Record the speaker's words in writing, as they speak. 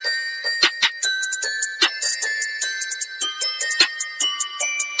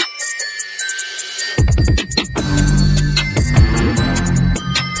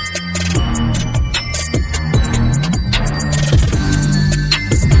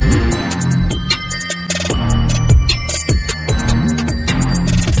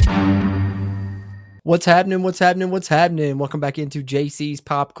What's happening? What's happening? What's happening? Welcome back into JC's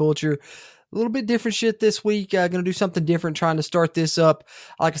Pop Culture. A little bit different shit this week. Going to do something different, trying to start this up.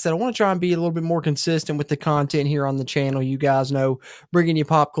 Like I said, I want to try and be a little bit more consistent with the content here on the channel. You guys know, bringing you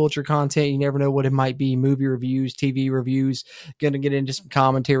pop culture content. You never know what it might be. Movie reviews, TV reviews. Going to get into some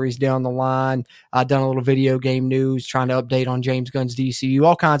commentaries down the line. I've done a little video game news, trying to update on James Gunn's DCU,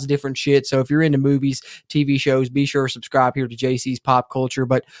 all kinds of different shit. So if you're into movies, TV shows, be sure to subscribe here to JC's Pop Culture.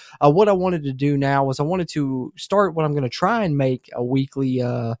 But what I wanted to do now was I wanted to start what I'm going to try and make a weekly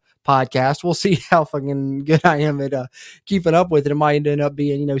podcast. We'll see how fucking good I am at keeping up with it. It might end up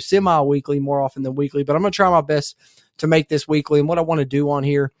being, semi-weekly more often than weekly, but I'm going to try my best to make this weekly. And what I want to do on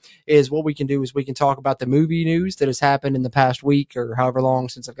here is what we can do is we can talk about the movie news that has happened in the past week or however long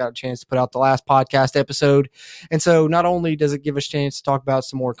since I've got a chance to put out the last podcast episode. And so not only does it give us a chance to talk about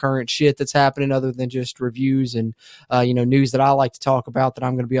some more current shit that's happening other than just reviews and, news that I like to talk about that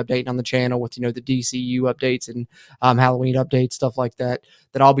I'm going to be updating on the channel with, the DCU updates and Halloween updates, stuff like that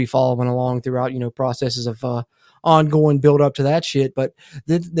I'll be following along throughout, processes of ongoing build up to that shit. But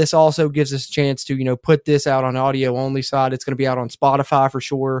this also gives us a chance to, put this out on audio only side. It's going to be out on Spotify for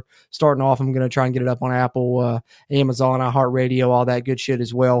sure. Starting off, I'm going to try and get it up on Apple, Amazon, iHeartRadio, all that good shit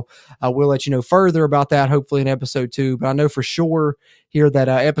as well. We'll let you know further about that, hopefully in episode 2. But I know for sure here that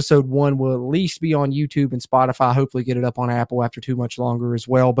episode 1 will at least be on YouTube and Spotify. Hopefully get it up on Apple after too much longer as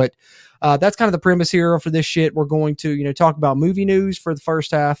well. But that's kind of the premise here for this shit. We're going to, talk about movie news for the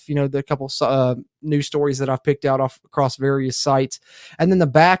first half, the couple news stories that I've picked out across various sites. And then the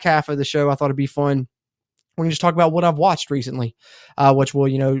back half of the show, I thought it'd be fun. We're going to just talk about what I've watched recently, which will,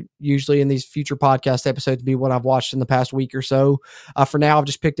 usually in these future podcast episodes be what I've watched in the past week or so. For now, I've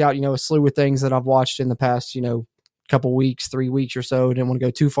just picked out, a slew of things that I've watched in the past, couple weeks, 3 weeks or so. Didn't want to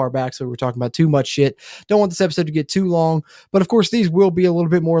go too far back, so we're talking about too much shit. Don't want this episode to get too long, but of course these will be a little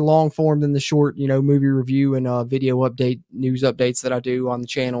bit more long form than the short, movie review and video update, news updates that I do on the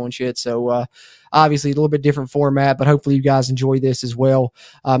channel and shit. So obviously a little bit different format, but hopefully you guys enjoy this as well.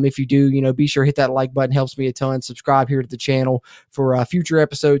 If you do, be sure to hit that like button, helps me a ton. Subscribe here to the channel for future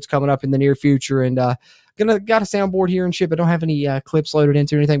episodes coming up in the near future. And got a soundboard here and shit, but don't have any clips loaded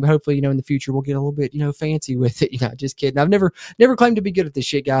into anything. But hopefully, in the future we'll get a little bit, fancy with it. Just kidding. I've never claimed to be good at this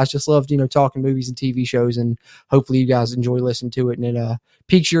shit, guys. Just loved, talking movies and TV shows, and hopefully you guys enjoy listening to it and it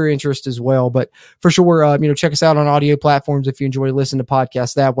piques your interest as well. But for sure, check us out on audio platforms if you enjoy listening to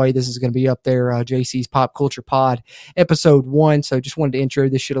podcasts that way. This is going to be up there, JC's Pop Culture Pod, episode 1. So just wanted to intro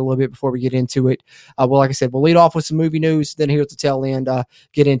this shit a little bit before we get into it. Well, like I said, we'll lead off with some movie news, then here at the tail end,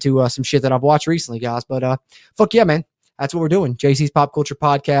 get into some shit that I've watched recently, guys. But fuck yeah, man. That's what we're doing. JC's Pop Culture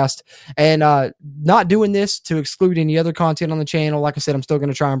Podcast. And not doing this to exclude any other content on the channel. Like I said, I'm still going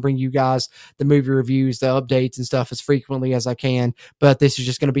to try and bring you guys the movie reviews, the updates and stuff as frequently as I can. But this is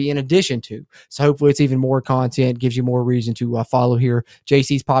just going to be in addition to. So hopefully it's even more content, gives you more reason to follow here.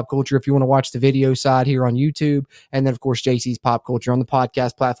 JC's Pop Culture if you want to watch the video side here on YouTube. And then, of course, JC's Pop Culture on the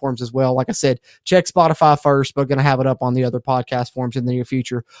podcast platforms as well. Like I said, check Spotify first, but going to have it up on the other podcast forms in the near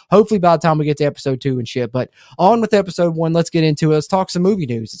future. Hopefully by the time we get to episode 2 and shit. But on with episode 1, let's get into it. Let's talk some movie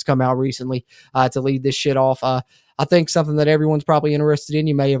news that's come out recently to lead this shit off. I think something that everyone's probably interested in.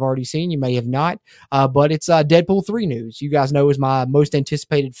 You may have already seen, you may have not, but it's Deadpool 3 news. You guys know is my most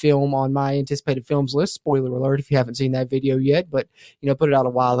anticipated film on my anticipated films list. Spoiler alert if you haven't seen that video yet, but put it out a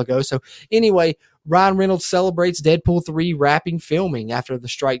while ago. So anyway, Ryan Reynolds celebrates Deadpool 3 wrapping filming after the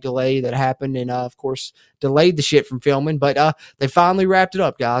strike delay that happened and, of course, delayed the shit from filming. But they finally wrapped it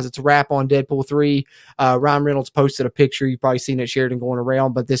up, guys. It's a wrap on Deadpool 3. Ryan Reynolds posted a picture. You've probably seen it shared and going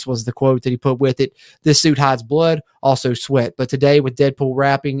around, but this was the quote that he put with it. "This suit hides blood, also sweat. But today with Deadpool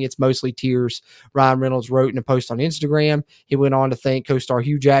wrapping, it's mostly tears," Ryan Reynolds wrote in a post on Instagram. He went on to thank co-star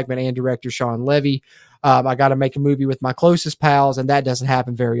Hugh Jackman and director Sean Levy. I got to make a movie with my closest pals, and that doesn't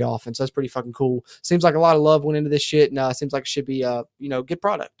happen very often. So that's pretty fucking cool. Seems like a lot of love went into this shit, and seems like it should be good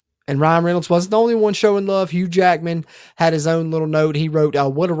product. And Ryan Reynolds wasn't the only one showing love. Hugh Jackman had his own little note. He wrote,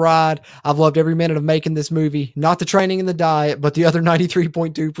 "What a ride. I've loved every minute of making this movie. Not the training and the diet, but the other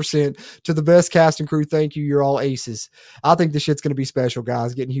 93.2%. To the best cast and crew, thank you. You're all aces." I think this shit's going to be special,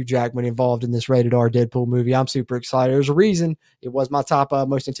 guys, getting Hugh Jackman involved in this rated R Deadpool movie. I'm super excited. There's a reason it was my top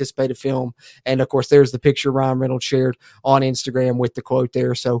most anticipated film. And, of course, there's the picture Ryan Reynolds shared on Instagram with the quote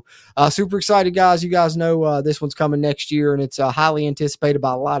there. So super excited, guys. You guys know this one's coming next year, and it's highly anticipated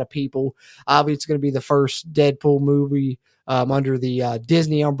by a lot of people. Obviously, it's going to be the first Deadpool movie under the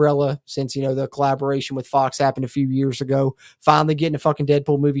Disney umbrella, since, you know, the collaboration with Fox happened a few years ago. Finally getting a fucking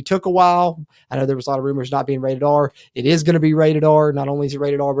Deadpool movie took a while. I know there was a lot of rumors not being rated R. It is going to be rated R. Not only is it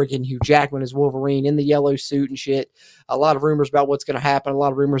rated R, we're getting Hugh Jackman as Wolverine in the yellow suit and shit. A lot of rumors about what's going to happen. A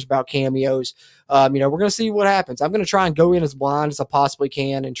lot of rumors about cameos. You know, we're going to see what happens. I'm going to try and go in as blind as I possibly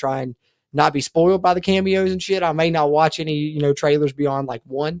can and try and not be spoiled by the cameos and shit. I may not watch any, you know, trailers beyond like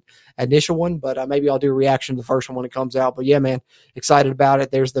one initial one, but maybe I'll do a reaction to the first one when it comes out. But yeah, man, excited about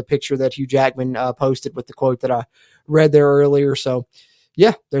it. There's the picture that Hugh Jackman posted with the quote that I read there earlier. So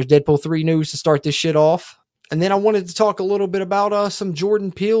yeah, there's Deadpool 3 news to start this shit off. And then I wanted to talk a little bit about some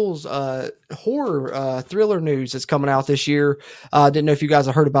Jordan Peele's horror thriller news that's coming out this year. Didn't know if you guys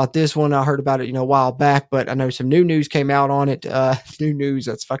have heard about this one. I heard about it, you know, a while back, but I know some new news came out on it. New news,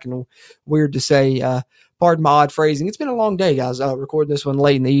 that's fucking weird to say. Pardon my odd phrasing. It's been a long day, guys. Recording this one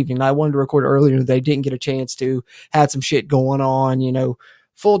late in the evening. I wanted to record earlier today. Didn't get a chance to. Had some shit going on, you know.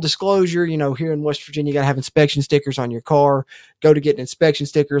 Full disclosure, you know, here in West Virginia, you got to have inspection stickers on your car. Go to get an inspection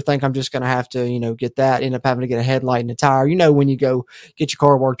sticker. Think I'm just going to have to, you know, get that. End up having to get a headlight and a tire. You know, when you go get your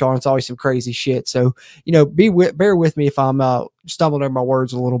car worked on, it's always some crazy shit. So, you know, bear with me if I'm stumbling over my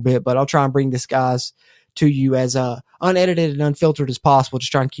words a little bit, but I'll try and bring this, guys, to you as unedited and unfiltered as possible.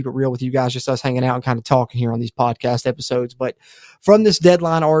 Just trying to keep it real with you guys, just us hanging out and kind of talking here on these podcast episodes. But from this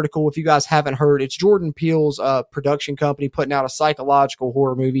Deadline article, if you guys haven't heard, it's Jordan Peele's production company putting out a psychological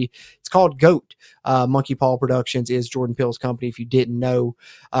horror movie. It's called GOAT. Monkey Paw Productions is Jordan Peele's company, if you didn't know.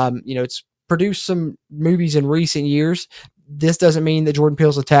 You know, it's produced some movies in recent years. This doesn't mean that Jordan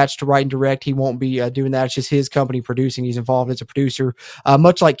Peele's attached to write and direct. He won't be doing that. It's just his company producing. He's involved as a producer,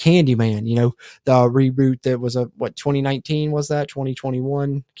 much like Candyman, you know, the reboot that was 2019 was that?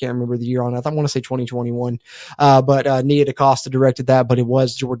 2021? Can't remember the year on it. I want to say 2021. But Nia DaCosta directed that, but it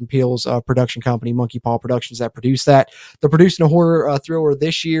was Jordan Peele's production company, Monkey Paw Productions, that produced that. They're producing a horror thriller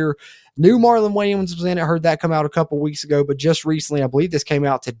this year. New Marlon Wayans was in it. Heard that come out a couple weeks ago, but just recently, I believe this came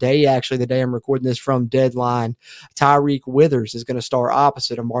out today, actually, the day I'm recording this from Deadline. Tyreek Withers is going to star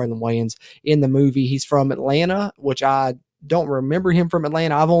opposite of Marlon Wayans in the movie. He's from Atlanta, which I don't remember him from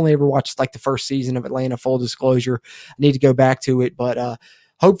Atlanta. I've only ever watched like the first season of Atlanta, full disclosure. I need to go back to it, but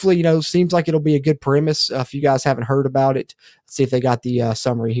hopefully, you know, seems like it'll be a good premise. If you guys haven't heard about it, let's see if they got the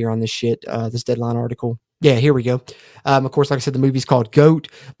summary here on this shit, this Deadline article. Yeah, here we go. Of course, like I said, the movie's called GOAT,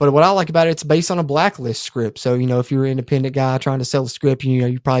 but what I like about it, it's based on a Blacklist script. So, you know, if you're an independent guy trying to sell a script, you know,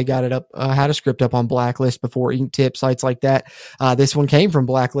 you probably got it up, had a script up on Blacklist before, Ink Tip, sites like that. This one came from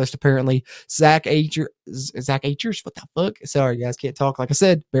Blacklist, apparently. Zach Akers, what the fuck? Sorry, guys, can't talk. Like I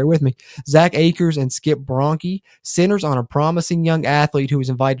said, bear with me. Zach Akers and Skip Bronke centers on a promising young athlete who was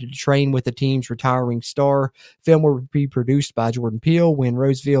invited to train with the team's retiring star. Film will be produced by Jordan Peele, Wynn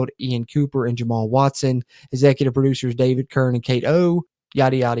Roseville, Ian Cooper, and Jamal Watson. Executive producers David Kern and Kate O.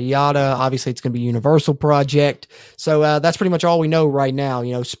 Yada, yada, yada. Obviously, it's going to be a Universal project. So that's pretty much all we know right now.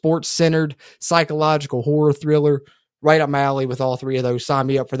 You know, sports-centered, psychological horror thriller. Right up my alley with all three of those. Sign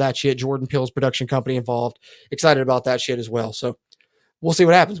me up for that shit. Jordan Peele's production company involved. Excited about that shit as well. So we'll see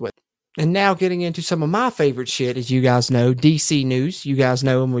what happens with it. And now getting into some of my favorite shit, as you guys know, DC news. You guys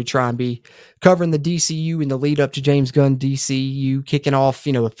know when we try and be covering the DCU in the lead up to James Gunn DCU kicking off,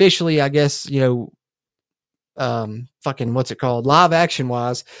 you know, officially, I guess, you know, what's it called? Live action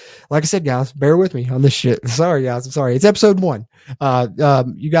wise. Like I said, guys, bear with me on this shit. Sorry, guys. I'm sorry. It's episode 1.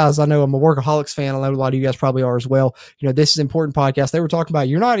 You guys, I know I'm a Workaholics fan. I know a lot of you guys probably are as well. You know, this is an important podcast. They were talking about,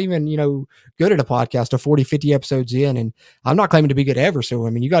 you're not even, you know, good at a podcast of 40, 50 episodes in. And I'm not claiming to be good ever. So, I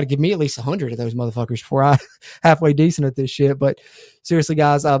mean, you got to give me at least 100 of those motherfuckers before I halfway decent at this shit. But seriously,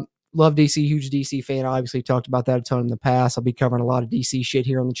 guys, love DC, huge DC fan. I obviously talked about that a ton in the past. I'll be covering a lot of DC shit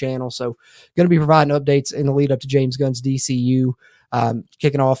here on the channel. So going to be providing updates in the lead up to James Gunn's DCU.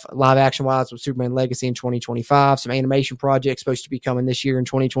 Kicking off live action wise with Superman Legacy in 2025. Some animation projects supposed to be coming this year in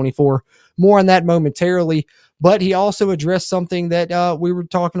 2024. More on that momentarily. But he also addressed something that we were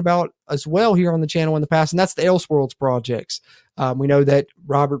talking about as well here on the channel in the past, and that's the Elseworlds projects. We know that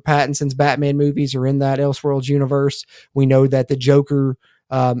Robert Pattinson's Batman movies are in that Elseworlds universe. We know that the Joker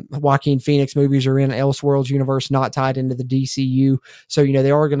Joaquin Phoenix movies are in Elseworlds universe, not tied into the DCU. So, you know,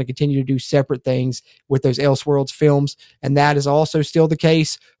 they are going to continue to do separate things with those Elseworlds films. And that is also still the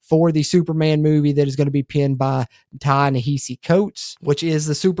case for the Superman movie that is going to be penned by Ta-Nehisi Coates, which is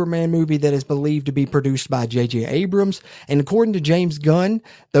the Superman movie that is believed to be produced by J.J. Abrams. And according to James Gunn,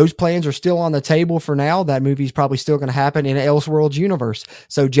 those plans are still on the table for now. That movie is probably still going to happen in Elseworlds universe.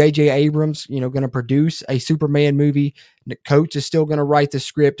 So J.J. Abrams, you know, going to produce a Superman movie Nick Coates is still going to write the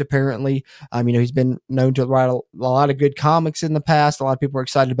script, apparently. He's been known to write a lot of good comics in the past. A lot of people are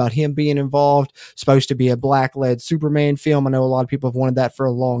excited about him being involved. Supposed to be a black-led Superman film. I know a lot of people have wanted that for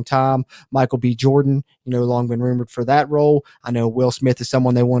a long time. Michael B. Jordan, long been rumored for that role. I know Will Smith is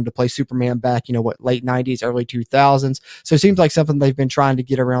someone they wanted to play Superman back, late 90s, early 2000s. So it seems like something they've been trying to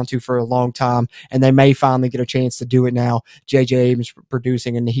get around to for a long time, and they may finally get a chance to do it now. J.J. Abrams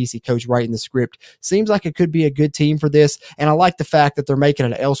producing and Nehisi Coates writing the script. Seems like it could be a good team for this, and I like the fact that they're making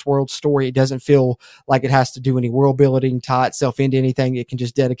an Elseworld story. It doesn't feel like it has to do any world building, tie itself into anything. It can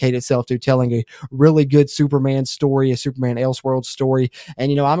just dedicate itself to telling a really good Superman story, a Superman Elseworld story.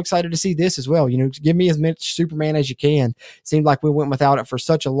 And, I'm excited to see this as well. Give me as much Superman as you can. Seemed like we went without it for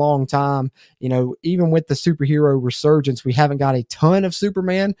such a long time. Even with the superhero resurgence, we haven't got a ton of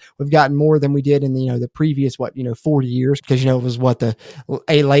Superman. We've gotten more than we did in the previous 40 years, because it was the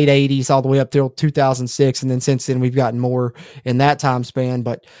late 80s all the way up till 2006, and then since then we've gotten more in that time span.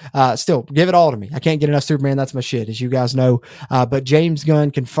 But still, give it all to me. I can't get enough Superman. That's my shit, as you guys know. But James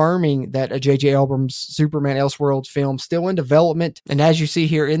Gunn confirming that a J.J. Abrams Superman Elseworlds film still in development. And as you see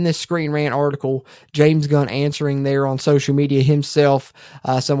here in this Screen Rant article, James Gunn answering there on social media himself,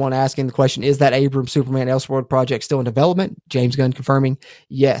 someone asking the question, is that Abrams Superman Elseworld project still in development? James Gunn confirming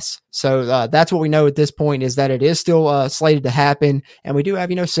yes. So that's what we know at this point, is that it is still slated to happen. And we do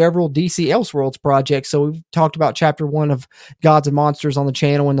have, several DC Elseworlds projects. So we've talked about chapter 1 of Gods and Monsters on the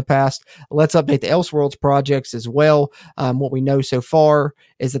channel in the past. Let's update the Elseworlds projects as well. What we know so far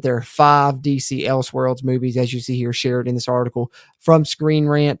is that there are 5 DC Elseworlds movies, as you see here shared in this article from Screen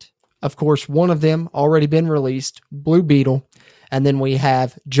Rant. Of course, one of them already been released, Blue Beetle. And then we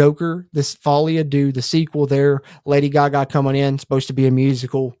have Joker, this Folie à Deux, the sequel there. Lady Gaga coming in, supposed to be a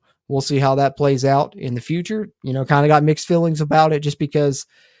musical. We'll see how that plays out in the future. Kind of got mixed feelings about it, just because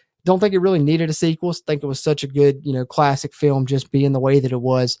don't think it really needed a sequel. Think it was such a good, classic film, just being the way that it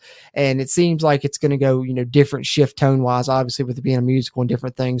was. And it seems like it's going to go, different shift tone wise, obviously with it being a musical and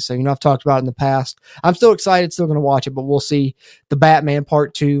different things. So, I've talked about it in the past. I'm still excited, still going to watch it, but we'll see. The Batman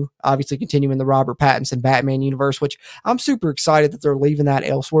Part 2, obviously continuing the Robert Pattinson Batman universe, which I'm super excited that they're leaving that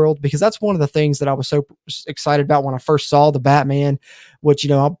Elseworld, because that's one of the things that I was so excited about when I first saw the Batman, which,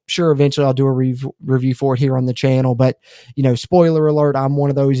 I'm sure eventually I'll do a review for it here on the channel. But, spoiler alert, I'm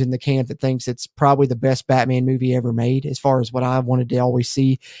one of those in the camp that thinks it's probably the best Batman movie ever made, as far as what I wanted to always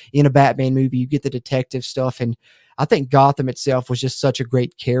see in a Batman movie. You get the detective stuff, and I think Gotham itself was just such a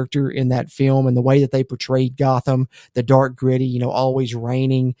great character in that film, and the way that they portrayed Gotham, the dark, gritty, always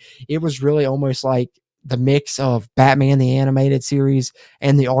raining. It was really almost like the mix of Batman, the animated series,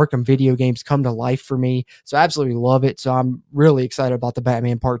 and the Arkham video games come to life for me. So I absolutely love it. So I'm really excited about the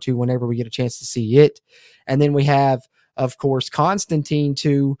Batman Part 2 whenever we get a chance to see it. And then we have, of course, Constantine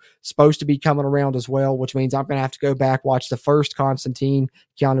 2 supposed to be coming around as well, which means I'm going to have to go back, watch the first Constantine,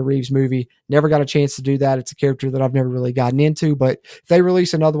 Keanu Reeves movie. Never got a chance to do that. It's a character that I've never really gotten into, but if they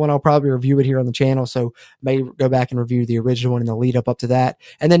release another one, I'll probably review it here on the channel. So may go back and review the original one in the lead up to that.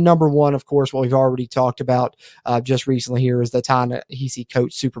 And then number 1, of course, what we've already talked about just recently here is the Ta-Nehisi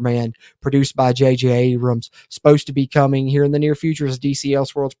Coates Superman, produced by J.J. Abrams, supposed to be coming here in the near future as DC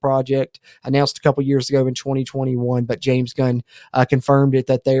Elseworlds project, announced a couple years ago in 2021, but James Gunn confirmed it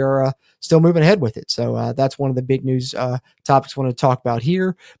that they are still moving ahead with it. So that's one of the big news topics I want to talk about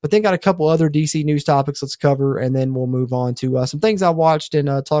here. But then got a couple other DC news topics let's cover, and then we'll move on to some things I watched and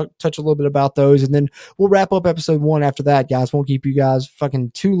touch a little bit about those, and then we'll wrap up episode 1 after that, guys. Won't keep you guys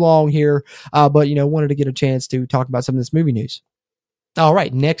fucking too long here, but wanted to get a chance to talk about some of this movie news. All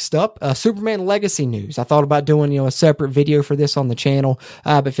right, next up, Superman Legacy news. I thought about doing, a separate video for this on the channel,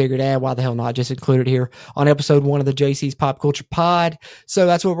 but figured, why the hell not? Just include it here on episode 1 of the JC's Pop Culture Pod. So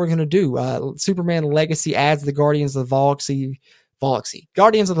that's what we're going to do. Superman Legacy adds the Guardians of the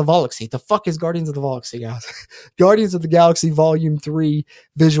Guardians of the Galaxy. The fuck is Guardians of the Galaxy, guys? Guardians of the Galaxy Volume 3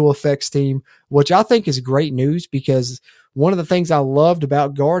 visual effects team, which I think is great news, because one of the things I loved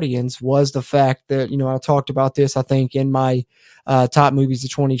about Guardians was the fact that, I talked about this, I think, in my top movies of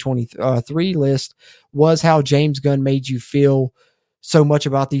 2023 list, was how James Gunn made you feel so much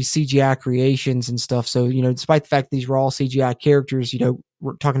about these CGI creations and stuff. So, despite the fact that these were all CGI characters,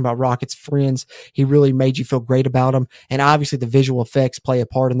 we're talking about Rocket's friends, he really made you feel great about them. And obviously the visual effects play a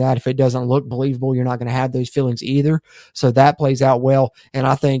part in that. If it doesn't look believable, you're not going to have those feelings either. So that plays out well. And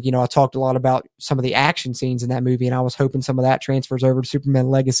I think, I talked a lot about some of the action scenes in that movie, and I was hoping some of that transfers over to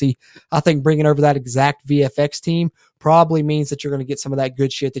Superman Legacy. I think bringing over that exact VFX team probably means that you're going to get some of that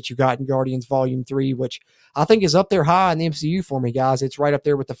good shit that you got in Guardians Volume 3, which I think is up there high in the MCU for me, guys. It's right up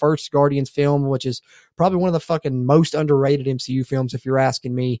there with the first Guardians film, which is probably one of the fucking most underrated MCU films, if you're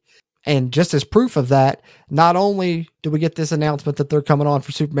asking me. And just as proof of that, not only do we get this announcement that they're coming on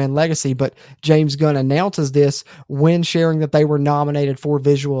for Superman Legacy, but James Gunn announces this when sharing that they were nominated for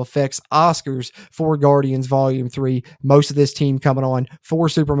visual effects Oscars for Guardians Volume 3. Most of this team coming on for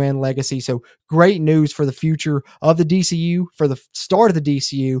Superman Legacy. So great news for the future of the DCU, for the start of the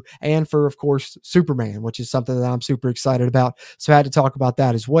DCU, and for, of course, Superman, which is something that I'm super excited about. So I had to talk about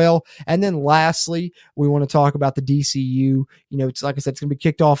that as well. And then lastly, we want to talk about the DCU. It's like I said, it's going to be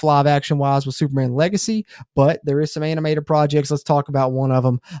kicked off live action wise with Superman Legacy, but there is some animated projects. Let's talk about one of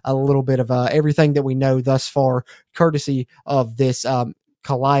them, a little bit of everything that we know thus far, courtesy of this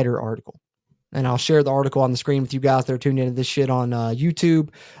Collider article. And I'll share the article on the screen with you guys that are tuning into this shit on YouTube.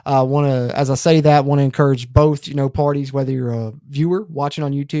 As I say that, want to encourage both, parties, whether you're a viewer watching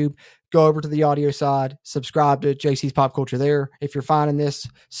on YouTube, go over to the audio side, subscribe to JC's Pop Culture there. If you're finding this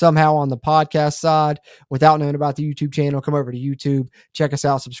somehow on the podcast side without knowing about the YouTube channel, come over to YouTube, check us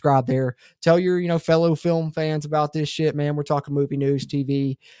out, subscribe there. Tell your, fellow film fans about this shit, man. We're talking movie news,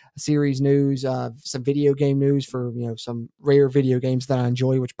 TV, series news, some video game news for, some rare video games that I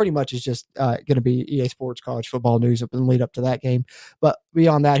enjoy, which pretty much is just going to be EA Sports college football news up and lead up to that game. But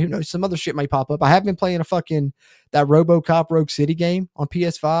beyond that, who knows? Some other shit may pop up. I have been playing that RoboCop Rogue City game on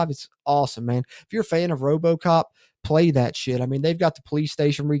PS5. It's awesome, man. If you're a fan of RoboCop, play that shit. I mean, they've got the police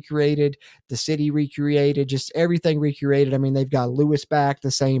station recreated, the city recreated, just everything recreated. I mean, they've got Lewis back.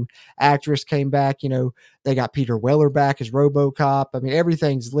 The same actress came back. They got Peter Weller back as RoboCop. I mean,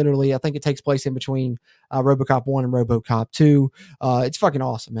 everything's literally, I think it takes place in between RoboCop 1 and RoboCop 2. It's fucking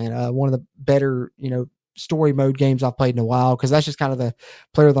awesome, man. One of the better, story mode games I've played in a while, because that's just kind of the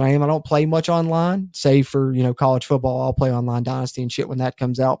player that I am. I don't play much online, save for, college football. I'll play online Dynasty and shit when that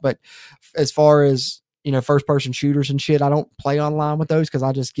comes out. But as far as, first person shooters and shit, I don't play online with those because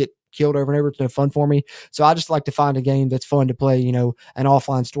I just get killed over and over. It's no fun for me. So I just like to find a game that's fun to play, an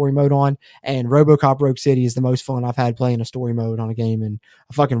offline story mode on. And RoboCop Rogue City is the most fun I've had playing a story mode on a game in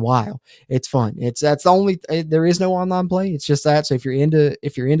a fucking while. It's fun. That's the only, there is no online play. It's just that. So if you're into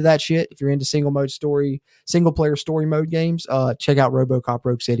that shit, if you're into single player story mode games, check out RoboCop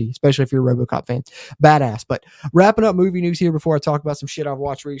Rogue City, especially if you're a RoboCop fan. Badass. But wrapping up movie news here before I talk about some shit I've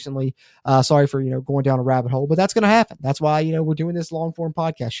watched recently. Sorry for, going down a rabbit hole, but that's going to happen. That's why, we're doing this long form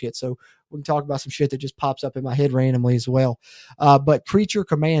podcast shit. So we can talk about some shit that just pops up in my head randomly as well. But Creature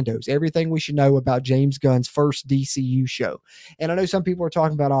Commandos, everything we should know about James Gunn's first DCU show. And I know some people are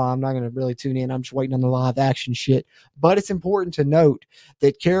talking about, I'm not going to really tune in. I'm just waiting on the live action shit. But it's important to note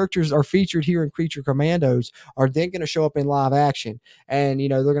that characters are featured here in Creature Commandos are then going to show up in live action. And,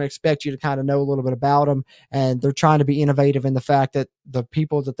 they're going to expect you to kind of know a little bit about them. And they're trying to be innovative in the fact that the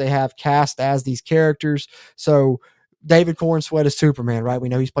people that they have cast as these characters. So David Cornsweet is Superman, right? We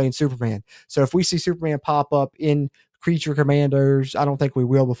know he's playing Superman. So if we see Superman pop up in Creature Commandos, I don't think we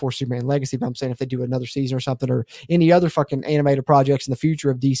will before Superman Legacy, but I'm saying if they do another season or something or any other fucking animated projects in the future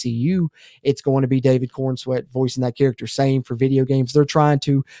of DCU, it's going to be David Cornsweet voicing that character. Same for video games. They're trying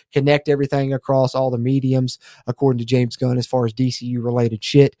to connect everything across all the mediums, according to James Gunn, as far as DCU related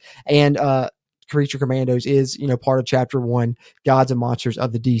shit. And, Creature Commandos is, part of Chapter 1, Gods and Monsters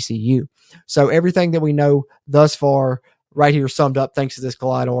of the DCU. So everything that we know thus far right here summed up thanks to this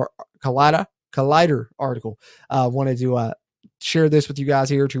Collider article. Wanted to share this with you guys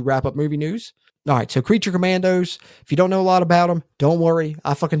here to wrap up movie news. All right, so Creature Commandos, if you don't know a lot about them, don't worry.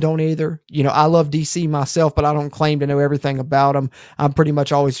 I fucking don't either. I love DC myself, but I don't claim to know everything about them. I'm pretty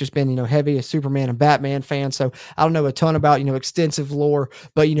much always just been, heavy a Superman and Batman fan, so I don't know a ton about, extensive lore,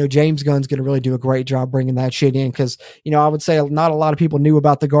 but, James Gunn's going to really do a great job bringing that shit in because, I would say not a lot of people knew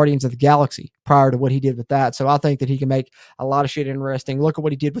about the Guardians of the Galaxy prior to what he did with that, so I think that he can make a lot of shit interesting. Look at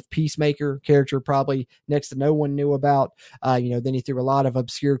what he did with Peacemaker, character probably next to no one knew about. Then he threw a lot of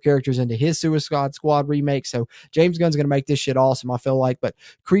obscure characters into his Suicide Squad remake. So James Gunn's going to make this shit awesome, I feel like. But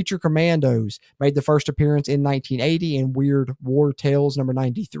Creature Commandos made the first appearance in 1980 in Weird War Tales number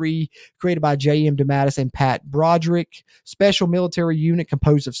 93, created by J.M. DeMatteis and Pat Broderick. Special military unit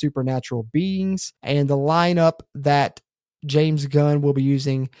composed of supernatural beings. And the lineup that James Gunn will be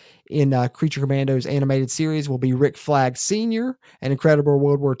using in Creature Commandos animated series will be Rick Flag Sr., an incredible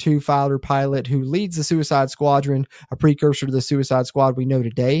World War II fighter pilot who leads the Suicide Squadron, a precursor to the Suicide Squad we know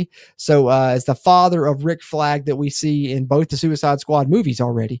today. So as the father of Rick Flag that we see in both the Suicide Squad movies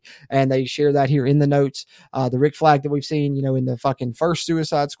already, and they share that here in the notes. The Rick Flag that we've seen, in the fucking first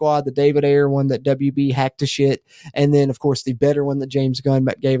Suicide Squad, the David Ayer one that WB hacked to shit, and then of course the better one that James Gunn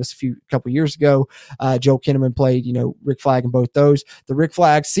gave us a couple years ago. Joel Kinnaman played, Rick Flag in both those. The Rick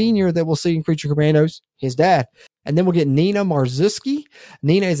Flag Sr. that we'll see in Creature Commandos, his dad, And then we'll get Nina Marzuski.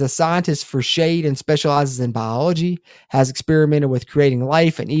 Nina is a scientist for SHADE and specializes in biology, has experimented with creating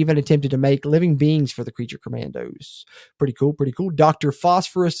life, and even attempted to make living beings for the Creature Commandos. Pretty cool, pretty cool. Dr.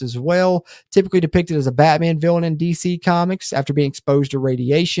 Phosphorus as well, typically depicted as a Batman villain in DC Comics. After being exposed to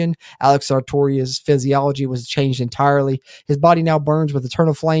radiation, Alex Artoria's physiology was changed entirely. His body now burns with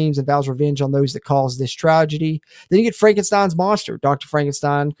eternal flames and vows revenge on those that caused this tragedy. Then you get Frankenstein's monster. Dr.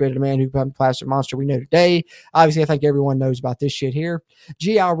 Frankenstein created a man who became the plastic monster we know today. Obviously, I think everyone knows about this shit here.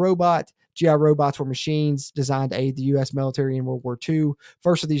 G.I. Robot. G.I. robots were machines designed to aid the U.S. military in World War II.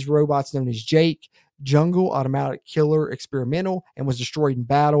 First of these robots, known as Jake, Jungle, automatic killer, experimental, and was destroyed in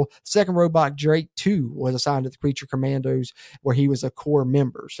battle. Second robot, Jake 2, was assigned to the Creature Commandos, where he was a core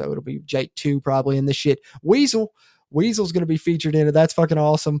member. So it'll be Jake 2 probably in this shit. Weasel's going to be featured in it. That's fucking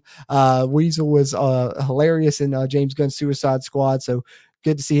awesome. Weasel was hilarious in James Gunn's Suicide Squad. So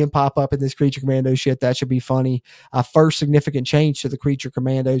good to see him pop up in this Creature Commando shit. That should be funny. First significant change to the Creature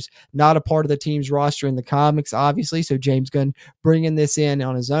Commandos. Not a part of the team's roster in the comics, obviously. So James Gunn bringing this in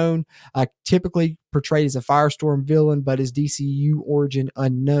on his own. Typically portrayed as a Firestorm villain, but his DCU origin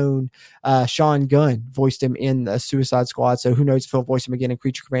unknown. Sean Gunn voiced him in the Suicide Squad. So who knows if he'll voice him again in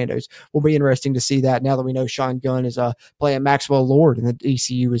Creature Commandos. Will be interesting to see that now that we know Sean Gunn is playing Maxwell Lord in the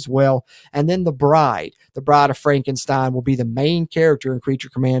DCU as well. And then the Bride of Frankenstein, will be the main character in Creature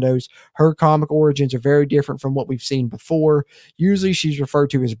Commandos. Her comic origins are very different from what we've seen before. Usually she's referred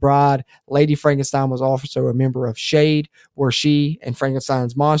to as Bride. Lady Frankenstein was also a member of SHADE, where she and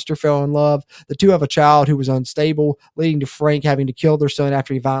Frankenstein's monster fell in love. The two have a child who was unstable, leading to Frank having to kill their son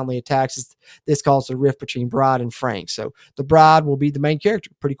after he violently attacks. This caused a rift between Bride and Frank. So the Bride will be the main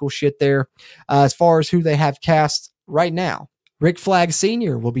character. Pretty cool shit there. As far as who they have cast right now, Rick Flag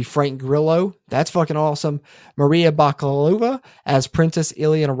Sr. will be Frank Grillo. That's fucking awesome. Maria Bakalova as Princess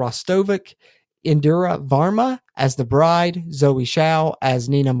Ilyana Rostovich. Indira Varma as the Bride. Zoe Shao as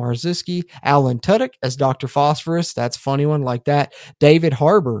Nina Marzuski. Alan Tudyk as Dr. Phosphorus. That's a funny one, like that. David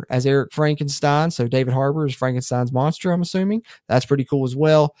Harbour as Eric Frankenstein. So David Harbour is Frankenstein's monster, I'm assuming. That's pretty cool as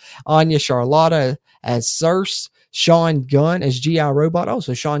well. Anya Charlotta as Circe. Sean Gunn as G.I. Robot. Oh,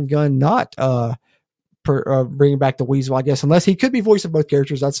 so Sean Gunn not bringing back the Weasel, I guess, unless he could be voicing both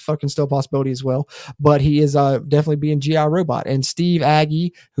characters. That's fucking still a possibility as well. But he is definitely being G.I. Robot. And Steve Agee,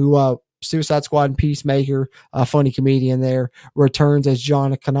 who Suicide Squad and Peacemaker, a funny comedian there, returns as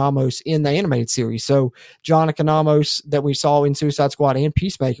John Economos in the animated series. So John Economos that we saw in Suicide Squad and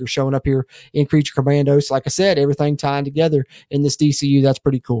Peacemaker showing up here in Creature Commandos. Like I said, everything tying together in this DCU. That's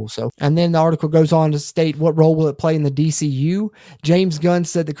pretty cool. So, and then the article goes on to state, what role will it play in the DCU? James Gunn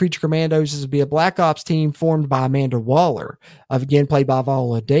said the Creature Commandos is to be a Black Ops team formed by Amanda Waller, again played by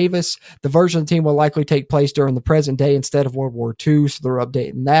Viola Davis. The version of the team will likely take place during the present day instead of World War II, so they're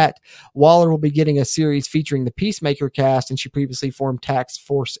updating that. Waller will be getting a series featuring the Peacemaker cast, and she previously formed Task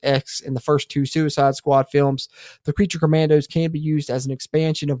Force X in the first two Suicide Squad films. The Creature Commandos can be used as an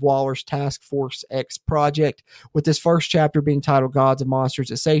expansion of Waller's Task Force X project. With this first chapter being titled Gods and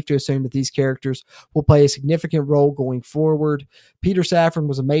Monsters, it's safe to assume that these characters will play a significant role going forward. Peter Safran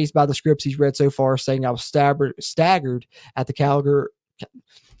was amazed by the scripts he's read so far, saying, I was staggered at the caliber.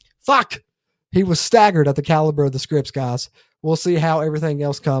 He was staggered at the caliber of the scripts, guys. We'll see how everything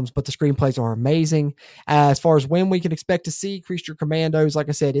else comes, but the screenplays are amazing. As far as when we can expect to see Creature Commandos, like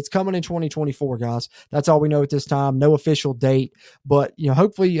I said, it's coming in 2024, guys. That's all we know at this time. No official date, but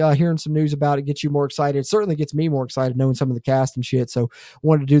hopefully hearing some news about it gets you more excited. It certainly gets me more excited knowing some of the cast and shit. So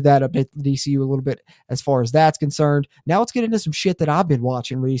wanted to do that, update the DCU a little bit as far as that's concerned. Now let's get into some shit that I've been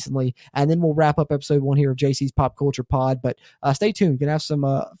watching recently, and then we'll wrap up episode 1 here of JC's Pop Culture Pod. But stay tuned. Gonna have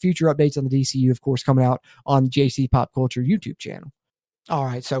some future updates on the DCU, of course, coming out on JC Pop Culture YouTube channel. All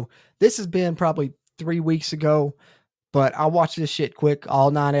right, so this has been probably 3 weeks ago, but I watched this shit quick,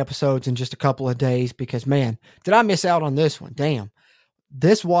 all 9 episodes in just a couple of days, because man, did I miss out on this one. Damn.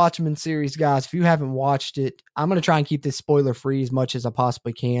 This Watchmen series, guys, if you haven't watched it, I'm going to try and keep this spoiler free as much as I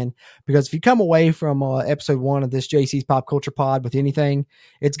possibly can, because if you come away from episode 1 of this JC's Pop Culture Pod with anything,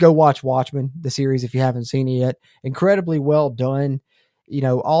 it's go watch Watchmen, the series, if you haven't seen it yet. Incredibly well done.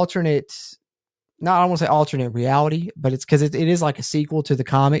 I don't want to say alternate reality, but it's because it is like a sequel to the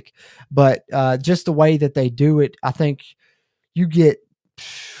comic. But just the way that they do it, I think you get,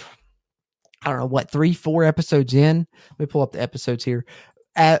 I don't know, 3-4 episodes in. Let me pull up the episodes here.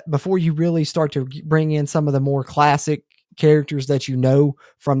 Before you really start to bring in some of the more classic characters that you know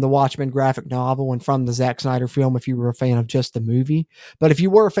from the Watchmen graphic novel and from the Zack Snyder film, if you were a fan of just the movie. But if you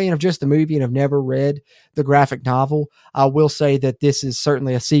were a fan of just the movie and have never read the graphic novel, I will say that this is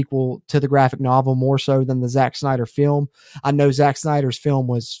certainly a sequel to the graphic novel, more so than the Zack Snyder film. I know Zack Snyder's film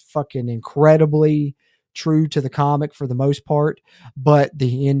was fucking incredibly true to the comic for the most part, but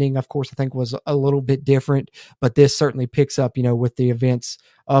the ending, of course, I think was a little bit different. But this certainly picks up, with the events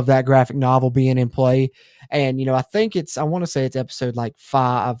of that graphic novel being in play. And, I think I want to say it's episode like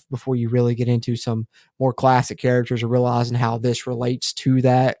 5 before you really get into some more classic characters or realizing how this relates to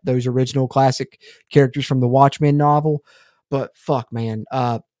those original classic characters from the Watchmen novel. But fuck, man,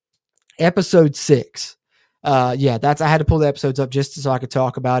 episode 6. Yeah, I had to pull the episodes up just so I could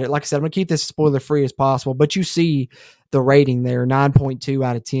talk about it. Like I said, I'm gonna keep this spoiler free as possible, but you see the rating there, 9.2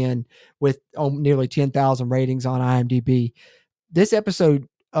 out of 10 with nearly 10,000 ratings on IMDb. This episode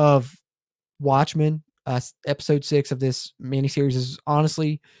of Watchmen, episode 6 of this miniseries is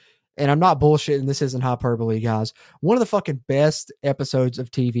honestly, and I'm not bullshitting, this isn't hyperbole, guys, one of the fucking best episodes of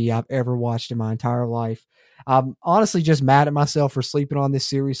TV I've ever watched in my entire life. I'm honestly just mad at myself for sleeping on this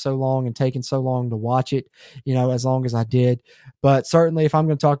series so long and taking so long to watch it, as long as I did. But certainly, if I'm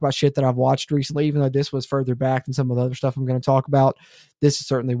going to talk about shit that I've watched recently, even though this was further back than some of the other stuff I'm going to talk about, this is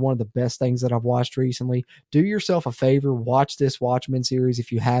certainly one of the best things that I've watched recently. Do yourself a favor, watch this Watchmen series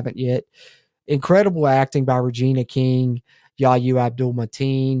if you haven't yet. Incredible acting by Regina King, Yahya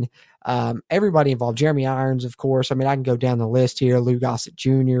Abdul-Mateen, everybody involved. Jeremy Irons, of course. I mean, I can go down the list here. Lou Gossett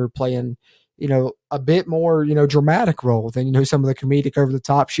Jr. playing, a bit more, dramatic role than, some of the comedic over the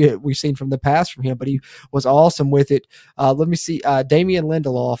top shit we've seen from the past from him, but he was awesome with it. Let me see. Damien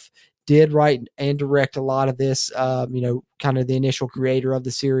Lindelof did write and direct a lot of this, kind of the initial creator of the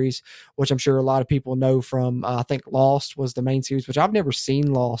series, which I'm sure a lot of people know from, I think Lost was the main series, which I've never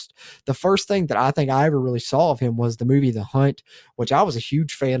seen Lost. The first thing that I think I ever really saw of him was the movie The Hunt, which I was a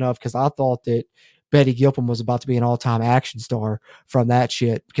huge fan of because I thought that Betty Gilpin was about to be an all-time action star from that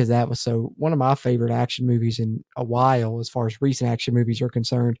shit, because that was one of my favorite action movies in a while as far as recent action movies are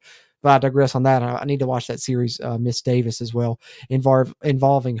concerned. But I digress on that. I need to watch that series, Miss Davis, as well,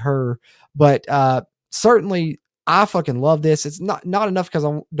 involving her. But certainly, I fucking love this. It's not enough because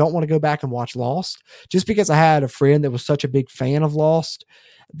I don't want to go back and watch Lost, just because I had a friend that was such a big fan of Lost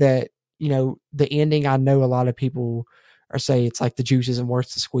that, the ending, I know a lot of people or say it's like the juice isn't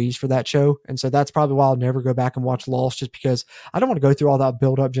worth the squeeze for that show. And so that's probably why I'll never go back and watch Lost, just because I don't want to go through all that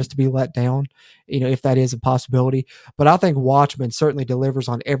build up just to be let down, if that is a possibility. But I think Watchmen certainly delivers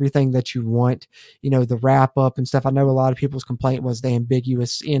on everything that you want, the wrap up and stuff. I know a lot of people's complaint was the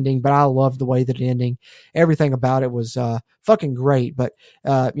ambiguous ending, but I love the way that ending, everything about it was fucking great. But,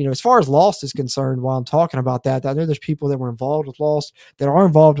 as far as Lost is concerned, while I'm talking about that, I know there's people that were involved with Lost that are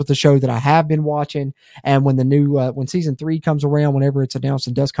involved with the show that I have been watching. And when the new, when season 3 comes around, whenever it's announced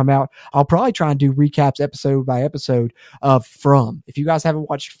and does come out, I'll probably try and do recaps episode by episode of From. If you guys haven't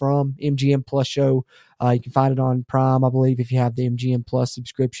watched From, MGM Plus show, you can find it on Prime, I believe, if you have the MGM Plus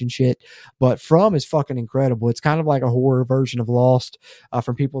subscription shit. But From is fucking incredible. It's kind of like a horror version of Lost,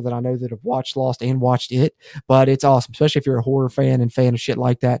 from people that I know that have watched Lost and watched it. But it's awesome, especially if you're a horror fan and fan of shit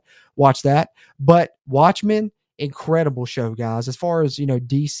like that. Watch that. But Watchmen, incredible show, guys. As far as,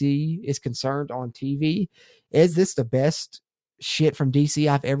 DC is concerned on TV, is this the best shit from DC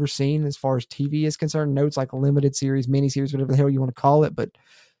I've ever seen as far as TV is concerned? I know it's like a limited series, mini series, whatever the hell you want to call it, but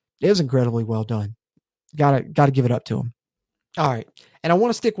it was incredibly well done. Gotta give it up to him. All right. And I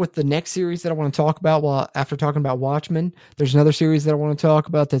want to stick with the next series that I want to talk about. After talking about Watchmen, there's another series that I want to talk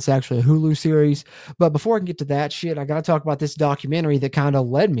about that's actually a Hulu series. But before I can get to that shit, I got to talk about this documentary that kind of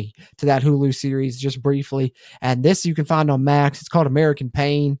led me to that Hulu series just briefly. And this you can find on Max. It's called American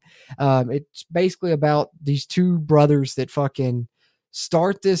Pain. It's basically about these two brothers that fucking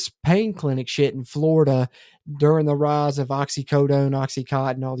start this pain clinic shit in Florida during the rise of oxycodone,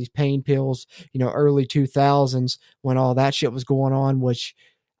 Oxycontin, all these pain pills, early 2000s when all that shit was going on, which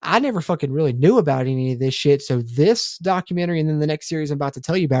I never fucking really knew about any of this shit. So this documentary and then the next series I'm about to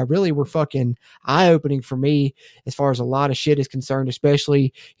tell you about really were fucking eye-opening for me as far as a lot of shit is concerned,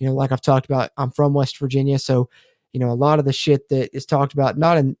 especially, like I've talked about, I'm from West Virginia. So, a lot of the shit that is talked about,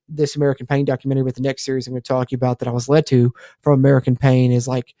 not in this American Pain documentary, but the next series I'm going to talk to you about that I was led to from American Pain is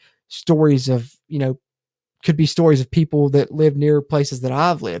like stories of, could be stories of people that live near places that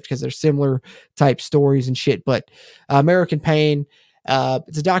I've lived because they're similar type stories and shit. But American Pain,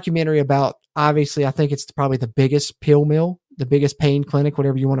 it's a documentary about, obviously, I think it's probably the biggest pill mill, the biggest pain clinic,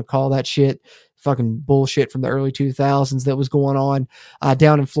 whatever you want to call that shit. Fucking bullshit from the early 2000s that was going on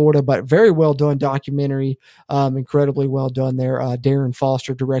down in Florida, but very well done documentary. Incredibly well done there. Darren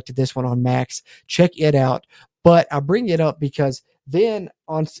Foster directed this one on Max. Check it out. But I bring it up because then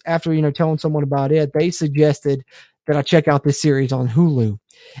after, telling someone about it, they suggested that I check out this series on Hulu.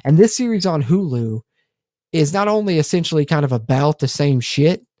 And this series on Hulu is not only essentially kind of about the same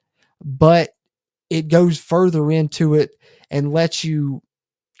shit, but it goes further into it and lets you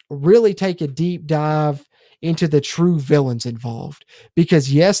really take a deep dive into the true villains involved.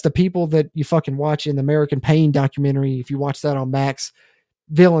 Because yes, the people that you fucking watch in the American Pain documentary, if you watch that on Max,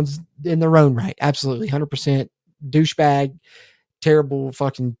 villains in their own right, absolutely 100% douchebag, terrible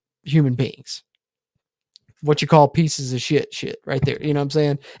fucking human beings. What you call pieces of shit right there. You know what I'm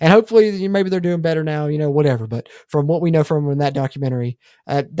saying? And hopefully maybe they're doing better now, whatever. But from what we know from in that documentary,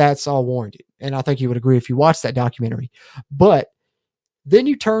 that's all warranted. And I think you would agree if you watch that documentary. But then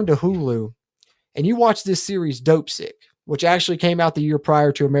you turn to Hulu and you watch this series Dopesick, which actually came out the year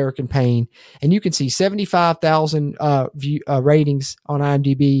prior to American Pain, and you can see 75,000 ratings on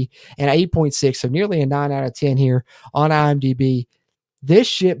IMDb and 8.6, so nearly a 9 out of 10 here on IMDb. This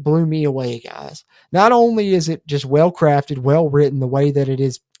shit blew me away, guys. Not only is it just well crafted, well written, the way that it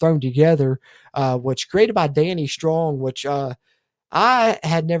is thrown together, which created by Danny Strong, which I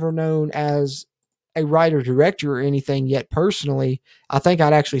had never known as a writer director or anything yet personally. I think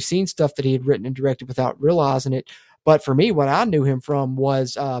I'd actually seen stuff that he had written and directed without realizing it. But for me, what I knew him from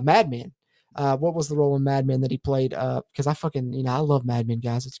was Mad Men. What was the role in Mad Men that he played? Because I fucking, I love Mad Men,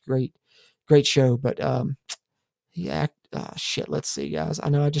 guys. It's great, great show. But yeah, shit. Let's see, guys. I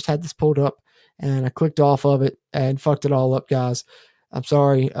know I just had this pulled up and I clicked off of it and fucked it all up, guys. I'm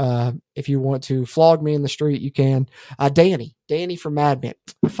sorry. If you want to flog me in the street, you can. Danny from Mad Men.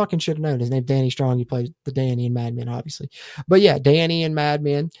 I fucking should have known his name. Danny Strong. He played the Danny in Mad Men, obviously. But yeah, Danny in Mad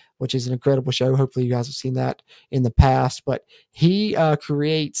Men, which is an incredible show. Hopefully you guys have seen that in the past. But he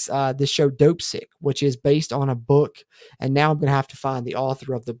creates this show Dopesick, which is based on a book. And now I'm going to have to find the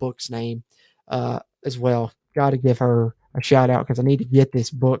author of the book's name as well. Got to give her a shout out because I need to get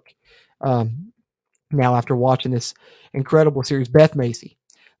this book. Now, after watching this incredible series, Beth Macy.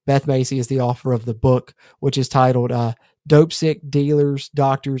 Beth Macy is the author of the book, which is titled Dopesick, Dealers,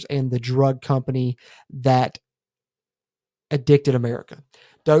 Doctors, and the Drug Company That Addicted America.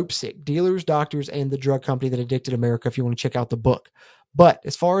 Dopesick, Dealers, Doctors, and the Drug Company That Addicted America, if you want to check out the book. But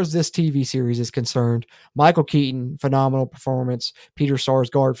as far as this TV series is concerned, Michael Keaton, phenomenal performance. Peter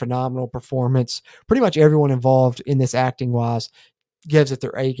Sarsgaard, phenomenal performance. Pretty much everyone involved in this acting-wise gives it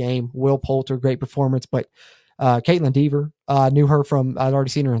their A game. Will Poulter, great performance. But Caitlin Dever, knew her from, I'd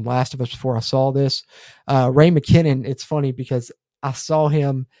already seen her in Last of Us before I saw this. Ray McKinnon, it's funny because I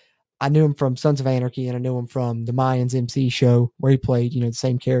knew him from Sons of Anarchy, and I knew him from the Mayans MC show where he played, the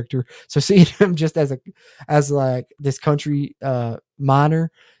same character. So seeing him just as like this country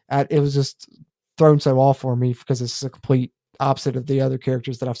minor, it was just thrown so off for me because it's a complete opposite of the other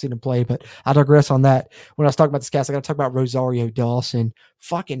characters that I've seen him play. But I digress on that. When I was talking about this cast, I got to talk about Rosario Dawson.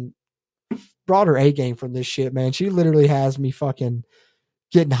 Fucking brought her A game from this shit, man. She literally has me fucking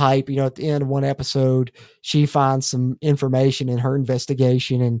getting hype. At the end of one episode, she finds some information in her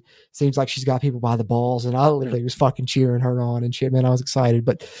investigation and seems like she's got people by the balls. And I literally was fucking cheering her on and shit, man. I was excited.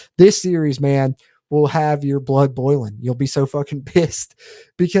 But this series, man, will have your blood boiling. You'll be so fucking pissed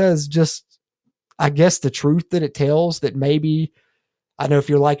because just, I guess the truth that it tells that maybe, I know if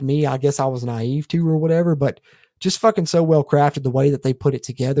you're like me, I guess I was naive to or whatever, but just fucking so well crafted the way that they put it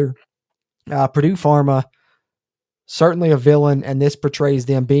together. Purdue Pharma, certainly a villain, and this portrays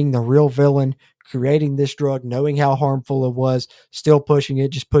them being the real villain, creating this drug, knowing how harmful it was, still pushing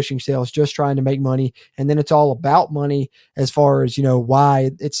it, just pushing sales, just trying to make money. And then it's all about money as far as, why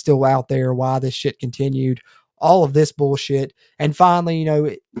it's still out there, why this shit continued, all of this bullshit. And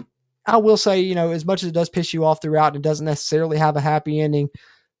finally, I will say, as much as it does piss you off throughout and it doesn't necessarily have a happy ending,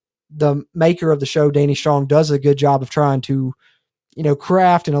 the maker of the show, Danny Strong, does a good job of trying to,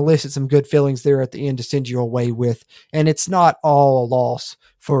 craft and elicit some good feelings there at the end to send you away with. And it's not all a loss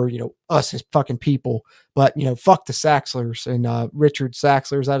for, us as fucking people, but, fuck the Saxlers and Richard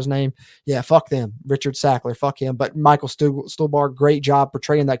Saxler, is that his name? Yeah, fuck them. Richard Sackler, fuck him. But Michael Stuhlbarg, great job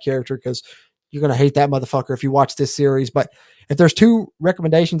portraying that character because you're going to hate that motherfucker if you watch this series. But if there's two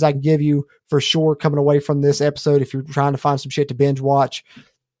recommendations I can give you for sure coming away from this episode, if you're trying to find some shit to binge watch,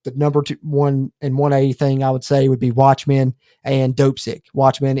 the number 1 and 1A thing I would say would be Watchmen and Dopesick.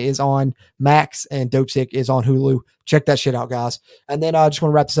 Watchmen is on Max and Dopesick is on Hulu. Check that shit out, guys. And then I just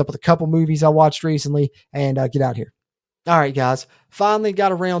want to wrap this up with a couple movies I watched recently and get out here. All right, guys. Finally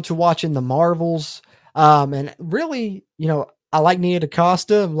got around to watching The Marvels. And really, I like Nia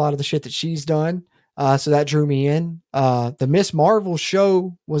DaCosta, a lot of the shit that she's done. So that drew me in. The Miss Marvel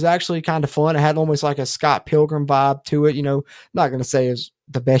show was actually kind of fun. It had almost like a Scott Pilgrim vibe to it. I'm not going to say it's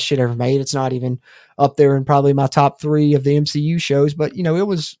the best shit ever made. It's not even up there in probably my top 3 of the MCU shows, but it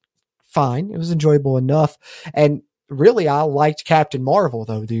was fine. It was enjoyable enough. And really, I liked Captain Marvel,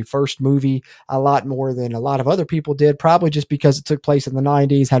 though, the first movie, a lot more than a lot of other people did, probably just because it took place in the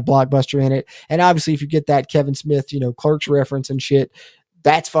 90s, had Blockbuster in it. And obviously, if you get that Kevin Smith, Clerks reference and shit,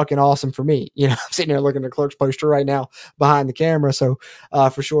 that's fucking awesome for me. I'm sitting here looking at the Clerks poster right now behind the camera. So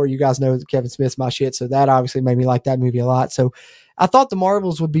for sure, you guys know that Kevin Smith's my shit. So that obviously made me like that movie a lot. So I thought the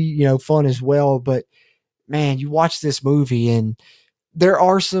Marvels would be, fun as well. But man, you watch this movie and there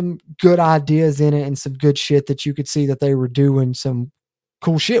are some good ideas in it and some good shit that you could see that they were doing some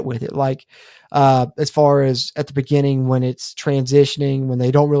cool shit with it. Like, as far as at the beginning when it's transitioning, when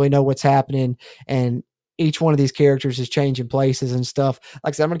they don't really know what's happening and each one of these characters is changing places and stuff.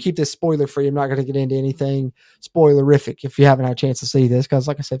 Like I said, I'm going to keep this spoiler free. I'm not going to get into anything spoilerific if you haven't had a chance to see this. Cause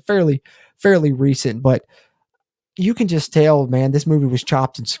like I said, fairly recent, but you can just tell, man, this movie was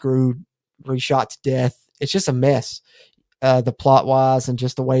chopped and screwed, reshot to death. It's just a mess. The plot wise and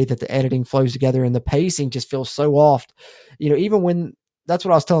just the way that the editing flows together and the pacing just feels so off. Even when that's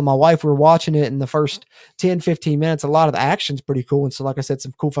what I was telling my wife, we were watching it in the first 10, 15 minutes. A lot of the action's pretty cool. And so, like I said,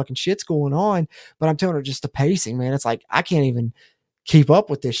 some cool fucking shit's going on, but I'm telling her just the pacing, man. It's like, I can't even keep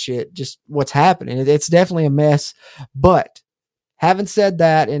up with this shit. Just what's happening. It's definitely a mess, but having said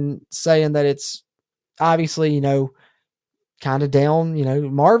that and saying that it's obviously, kind of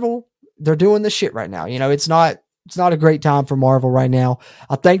down, Marvel, they're doing this shit right now. It's not a great time for Marvel right now.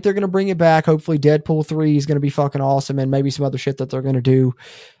 I think they're going to bring it back. Hopefully Deadpool 3 is going to be fucking awesome and maybe some other shit that they're going to do.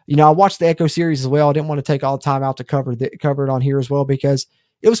 I watched the Echo series as well. I didn't want to take all the time out to cover it on here as well because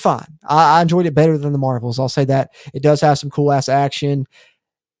it was fine. I enjoyed it better than the Marvels. I'll say that. It does have some cool ass action.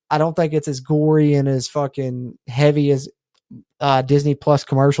 I don't think it's as gory and as fucking heavy as Disney Plus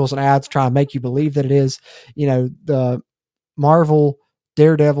commercials and ads try and make you believe that it is. The Marvel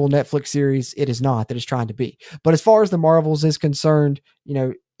Daredevil Netflix series, it is not that it's trying to be. But as far as the Marvels is concerned,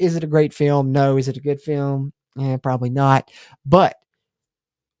 is it a great film? No. Is it a good film? Probably not. But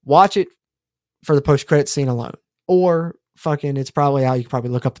watch it for the post-credit scene alone. Or fucking, it's probably how you can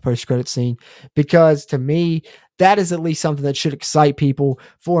probably look up the post-credit scene. Because to me, that is at least something that should excite people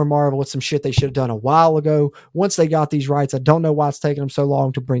for Marvel. It's some shit they should have done a while ago. Once they got these rights, I don't know why it's taking them so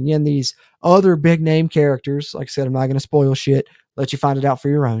long to bring in these other big name characters. Like I said, I'm not going to spoil shit. Let you find it out for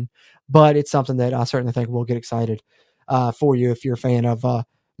your own. But it's something that I certainly think will get excited for you if you're a fan of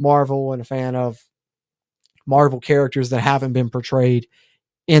Marvel and a fan of Marvel characters that haven't been portrayed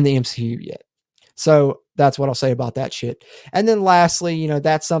in the MCU yet. So that's what I'll say about that shit. And then lastly,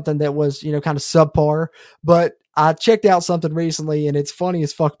 that's something that was, kind of subpar, but I checked out something recently and it's funny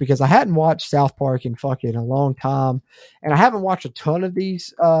as fuck because I hadn't watched South Park in fucking a long time. And I haven't watched a ton of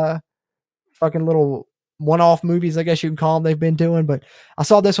these fucking little one-off movies, I guess you can call them, they've been doing, but I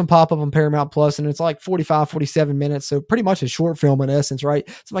saw this one pop up on Paramount Plus and it's like 45, 47 minutes. So pretty much a short film in essence, right?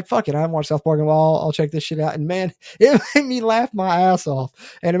 So I'm like, fuck it. I haven't watched South Park in a while. I'll check this shit out. And man, it made me laugh my ass off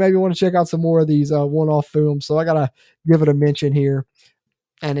and it made me want to check out some more of these one-off films. So I got to give it a mention here.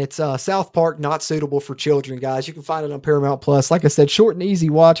 And it's South Park, Not Suitable for Children, guys. You can find it on Paramount Plus. Like I said, short and easy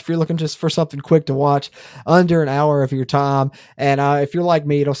watch if you're looking just for something quick to watch, under an hour of your time. And if you're like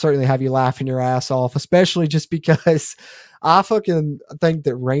me, it'll certainly have you laughing your ass off, especially just because I fucking think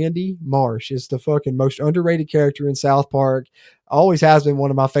that Randy Marsh is the fucking most underrated character in South Park. Always has been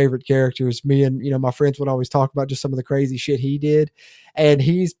one of my favorite characters. Me and, my friends would always talk about just some of the crazy shit he did. And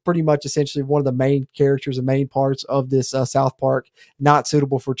he's pretty much essentially one of the main characters and main parts of this South Park Not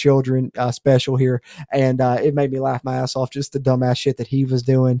Suitable for Children special here. And it made me laugh my ass off, just the dumbass shit that he was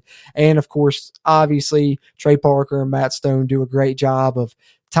doing. And of course, obviously, Trey Parker and Matt Stone do a great job of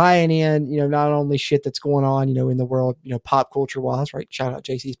tying in, not only shit that's going on, in the world, pop culture wise, right? Shout out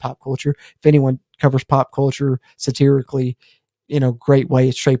JC's Pop Culture. If anyone covers pop culture satirically, great way,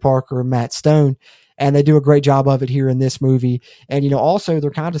 it's Trey Parker and Matt Stone. And they do a great job of it here in this movie. And, also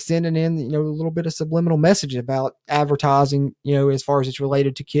they're kind of sending in, a little bit of subliminal message about advertising, as far as it's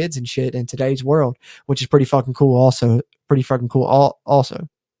related to kids and shit in today's world, which is pretty fucking cool. Also,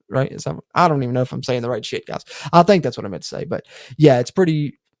 right? I don't even know if I'm saying the right shit, guys. I think that's what I meant to say, but yeah, it's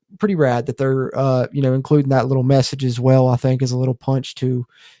pretty rad that they're, including that little message as well. I think is a little punch to,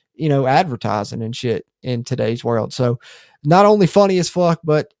 advertising and shit in today's world. So not only funny as fuck,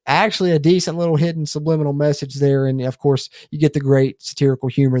 but actually a decent little hidden subliminal message there. And of course you get the great satirical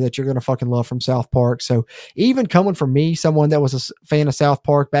humor that you're going to fucking love from South Park. So even coming from me, someone that was a fan of South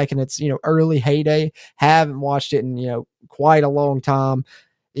Park back in its, early heyday, haven't watched it in, quite a long time.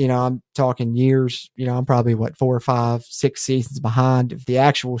 I'm talking years, I'm probably 4 or 5, 6 seasons behind of the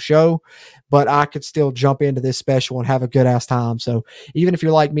actual show, but I could still jump into this special and have a good ass time. So even if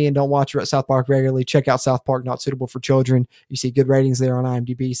you're like me and don't watch South Park regularly, check out South Park Not Suitable for Children. You see good ratings there on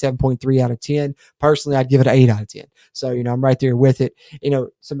IMDb, 7.3 out of 10. Personally, I'd give it an 8 out of 10. So, I'm right there with it.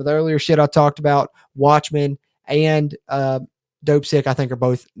 Some of the earlier shit I talked about, Watchmen and Dope Sick, I think are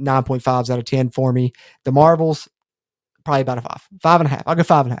both 9.5s out of 10 for me. The Marvels, Probably about a 5.5. I'll go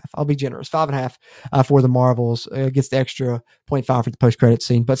 5.5. I'll be generous. 5.5 for the Marvels. Gets the extra 0.5 for the post-credit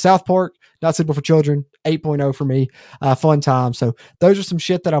scene. But South Park, not suitable for children. 8.0 for me. Fun time. So those are some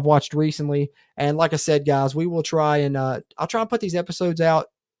shit that I've watched recently. And like I said, guys, we will try and I'll try and put these episodes out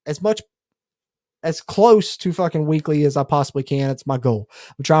as close to fucking weekly as I possibly can. It's my goal.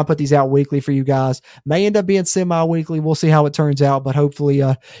 I'm trying to put these out weekly for you guys. May end up being semi-weekly. We'll see how it turns out, but hopefully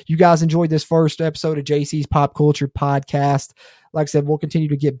you guys enjoyed this first episode of JC's Pop Culture Podcast. Like I said, we'll continue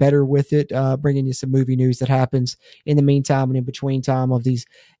to get better with it, bringing you some movie news that happens in the meantime and in between time of these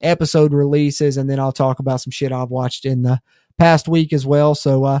episode releases. And then I'll talk about some shit I've watched in the past week as well.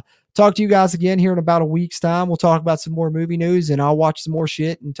 So, talk to you guys again here in about a week's time. We'll talk about some more movie news and I'll watch some more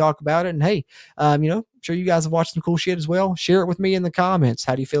shit and talk about it. And hey, I'm sure you guys have watched some cool shit as well. Share it with me in the comments.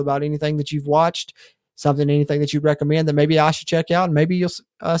 How do you feel about anything that you've watched? Anything that you recommend that maybe I should check out? And maybe you'll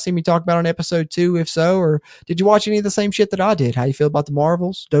see me talk about on episode 2, if so. Or did you watch any of the same shit that I did? How you feel about the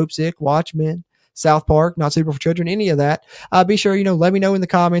Marvels, Dope Sick, Watchmen, South Park, Not Suitable for Children, any of that? Be sure, let me know in the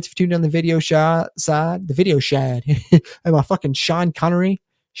comments if you tuned on the video side, the video shad. Am I fucking Sean Connery?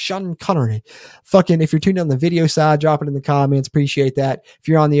 Fucking, if you're tuned on the video side, drop it in the comments. Appreciate that. If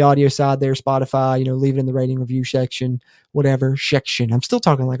you're on the audio side there, Spotify, leave it in the rating review section, whatever section. I'm still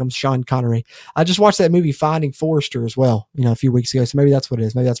talking like I'm Sean Connery. I just watched that movie Finding Forrester as well, a few weeks ago. So maybe that's what it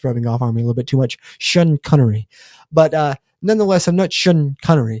is. Maybe that's rubbing off on me a little bit too much. Sean Connery. But, nonetheless, I'm not Sean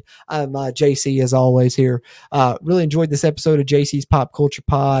Connery. I'm JC as always here. Really enjoyed this episode of JC's Pop Culture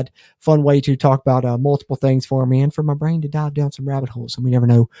Pod. Fun way to talk about multiple things for me and for my brain to dive down some rabbit holes. So we never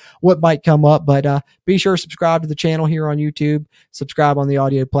know what might come up. But be sure to subscribe to the channel here on YouTube. Subscribe on the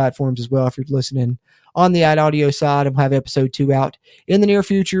audio platforms as well if you're listening on the audio side. And we'll have episode 2 out in the near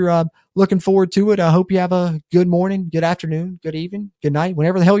future. Looking forward to it. I hope you have a good morning, good afternoon, good evening, good night,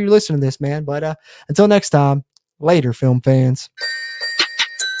 whenever the hell you're listening to this, man. But until next time. Later, film fans.